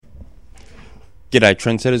G'day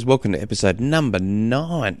trendsetters, welcome to episode number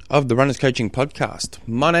 9 of the Runners Coaching Podcast.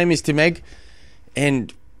 My name is Tim Egg,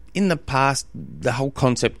 and in the past, the whole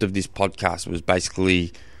concept of this podcast was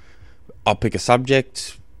basically I'll pick a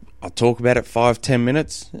subject, I'll talk about it 5-10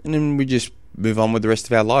 minutes, and then we just move on with the rest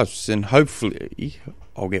of our lives, and hopefully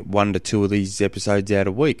I'll get 1 to 2 of these episodes out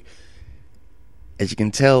a week. As you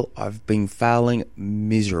can tell, I've been failing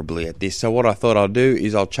miserably at this, so what I thought I'll do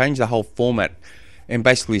is I'll change the whole format and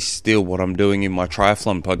basically steal what I'm doing in my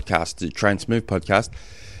triathlon podcast, the Train Smooth podcast,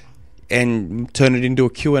 and turn it into a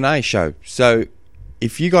Q&A show. So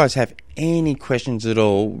if you guys have any questions at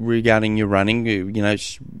all regarding your running,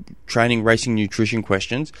 training, racing, nutrition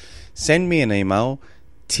questions, send me an email,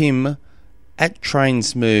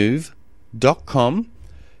 tim@trainsmooth.com,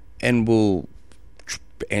 and we'll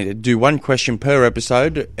do one question per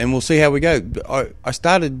episode, and we'll see how we go. I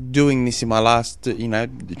started doing this in my last, the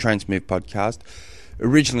Train Smooth podcast.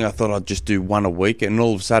 Originally, I thought I'd just do 1 a week, and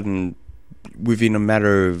all of a sudden, within a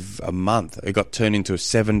matter of a month, it got turned into a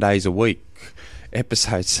 7 days a week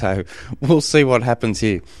episode. So we'll see what happens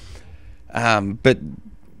here. But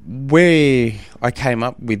where I came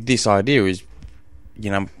up with this idea is,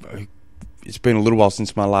 it's been a little while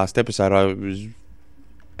since my last episode. I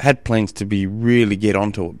had plans to really get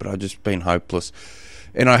onto it, but I've just been hopeless.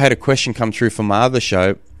 And I had a question come through from my other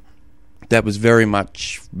show that was very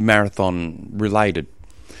much marathon related.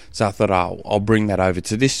 So I thought I'll bring that over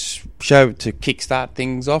to this show to kickstart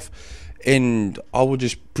things off, and I will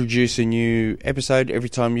just produce a new episode every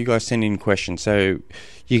time you guys send in questions. So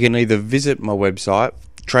you can either visit my website,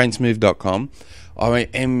 trainsmooth.com. I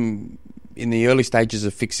am in the early stages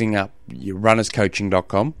of fixing up your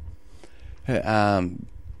runnerscoaching.com.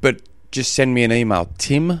 But just send me an email,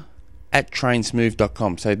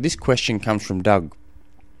 tim@trainsmooth.com. So this question comes from Doug.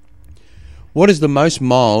 What is the most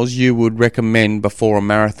miles you would recommend before a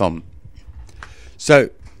marathon? So,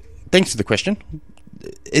 thanks for the question.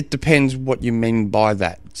 It depends what you mean by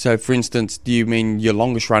that. So, for instance, do you mean your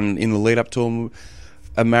longest run in the lead up to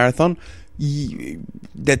a marathon?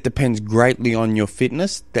 That depends greatly on your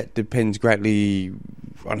fitness. That depends greatly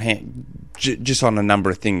on just on a number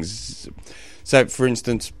of things. So, for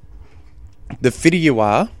instance, the fitter you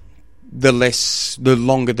are, the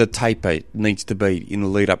longer the taper needs to be in the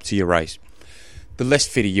lead up to your race. The less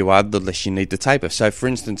fitter you are, the less you need to taper. So, for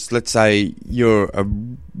instance, let's say you're a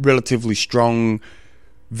relatively strong,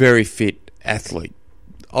 very fit athlete.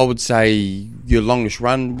 I would say your longest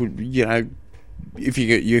run would, if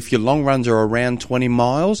your long runs are around 20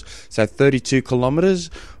 miles, so 32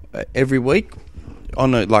 kilometers every week,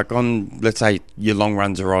 let's say your long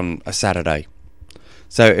runs are on a Saturday.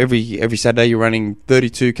 So every Saturday you're running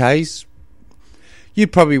 32 Ks. You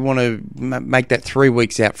probably want to make that 3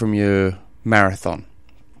 weeks out from your marathon,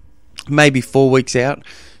 maybe 4 weeks out.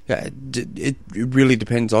 It really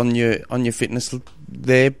depends on your fitness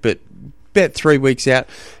there, but about 3 weeks out,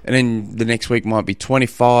 and then the next week might be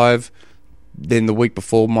 25. Then the week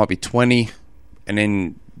before might be 20, and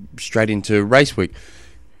then straight into race week.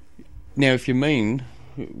 Now, if you mean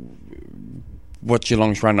what's your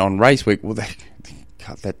longest run on race week, well, that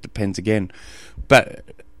depends again, but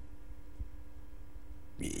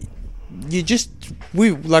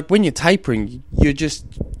when you're tapering, you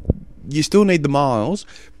still need the miles,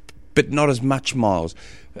 but not as much miles.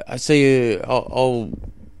 I see. I'll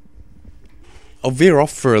veer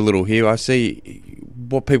off for a little here. I see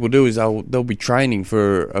what people do is they'll be training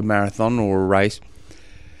for a marathon or a race,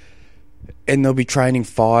 and they'll be training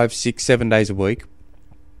 5, 6, 7 days a week,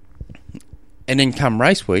 and then come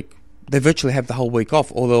race week, they virtually have the whole week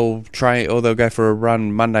off, or they'll go for a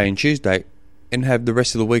run Monday and Tuesday, and have the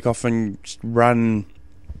rest of the week off and run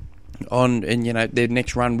on, and their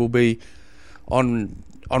next run will be on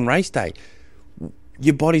race day.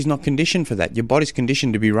 Your body's not conditioned for that. Your body's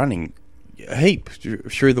conditioned to be running a heap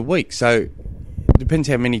through the week. So it depends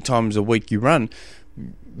how many times a week you run.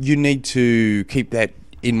 You need to keep that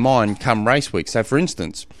in mind come race week. So for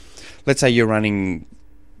instance, let's say you're running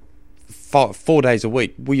 4 days a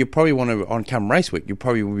week. Well, you probably want to, on come race week, you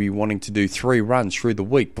probably will be wanting to do 3 runs through the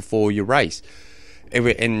week before your race,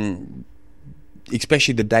 and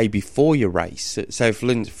especially the day before your race. So,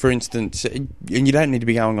 for instance, and you don't need to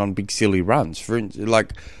be going on big silly runs.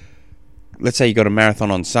 Let's say you got a marathon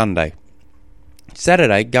on Sunday.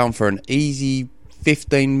 Saturday, going for an easy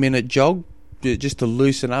 15-minute jog, just to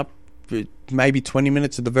loosen up, maybe 20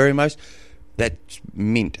 minutes at the very most. That's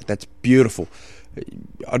mint. That's beautiful.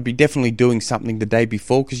 I'd be definitely doing something the day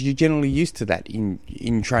before, because you're generally used to that in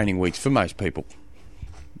training weeks for most people.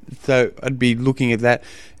 So I'd be looking at that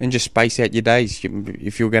and just space out your days.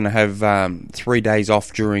 If you're going to have 3 days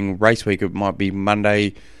off during race week, it might be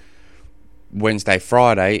Monday, Wednesday,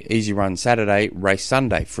 Friday, easy run Saturday, race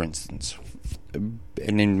Sunday, for instance. And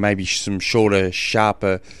then maybe some shorter,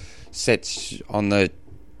 sharper sets on the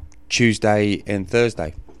Tuesday and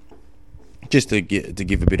Thursday. Just to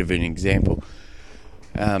give a bit of an example.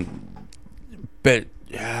 But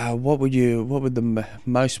what would the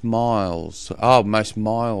most miles? Oh, most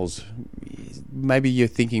miles. Maybe you're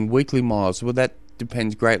thinking weekly miles. Well, that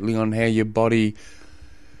depends greatly on how your body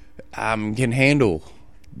can handle.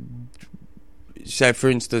 So, for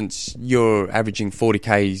instance, you're averaging 40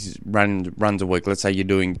 Ks runs a week. Let's say you're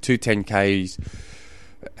doing 2 10Ks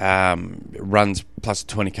runs plus a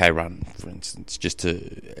 20K run, for instance,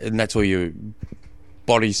 and that's all your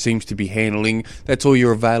body seems to be handling. That's all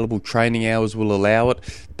your available training hours will allow it.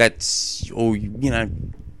 That's all,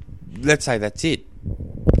 let's say that's it.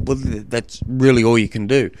 Well, that's really all you can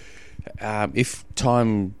do. If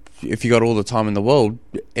you got all the time in the world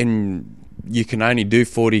and you can only do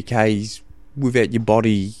 40 Ks without your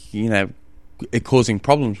body, it causing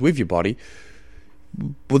problems with your body,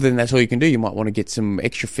 well, then that's all you can do. You might want to get some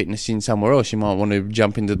extra fitness in somewhere else. You might want to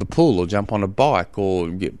jump into the pool or jump on a bike or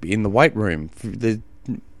get in the weight room.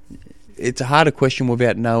 It's a harder question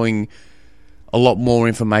without knowing a lot more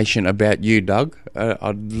information about you, Doug.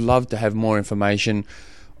 I'd love to have more information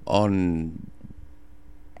on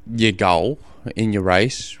your goal in your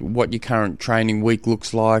race, what your current training week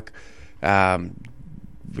looks like, how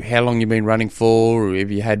long you've been running for, or have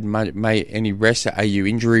you had any rest, are you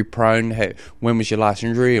injury prone, when was your last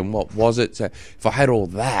injury and what was it? So if I had all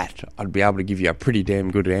that, I'd be able to give you a pretty damn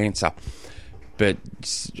good answer. But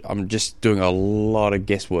I'm just doing a lot of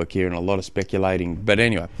guesswork here and a lot of speculating. But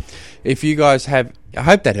anyway, if you guys have, I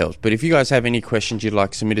hope that helps, but if you guys have any questions you'd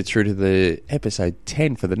like submitted through to the episode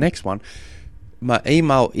 10 for the next one, my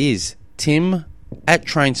email is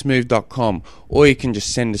tim@trainsmooth.com, or you can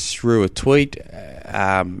just send us through a tweet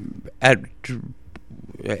at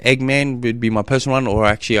Eggman would be my personal one, or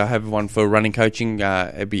actually I have one for running coaching.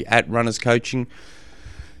 It'd be at Runners Coaching.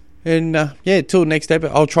 And till next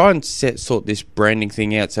episode, I'll try and sort this branding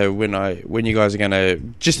thing out. So when you guys are going to,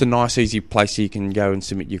 just a nice easy place so you can go and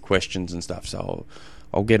submit your questions and stuff. So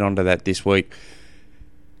I'll get onto that this week.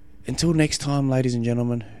 Until next time, ladies and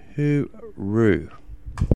gentlemen, hooroo.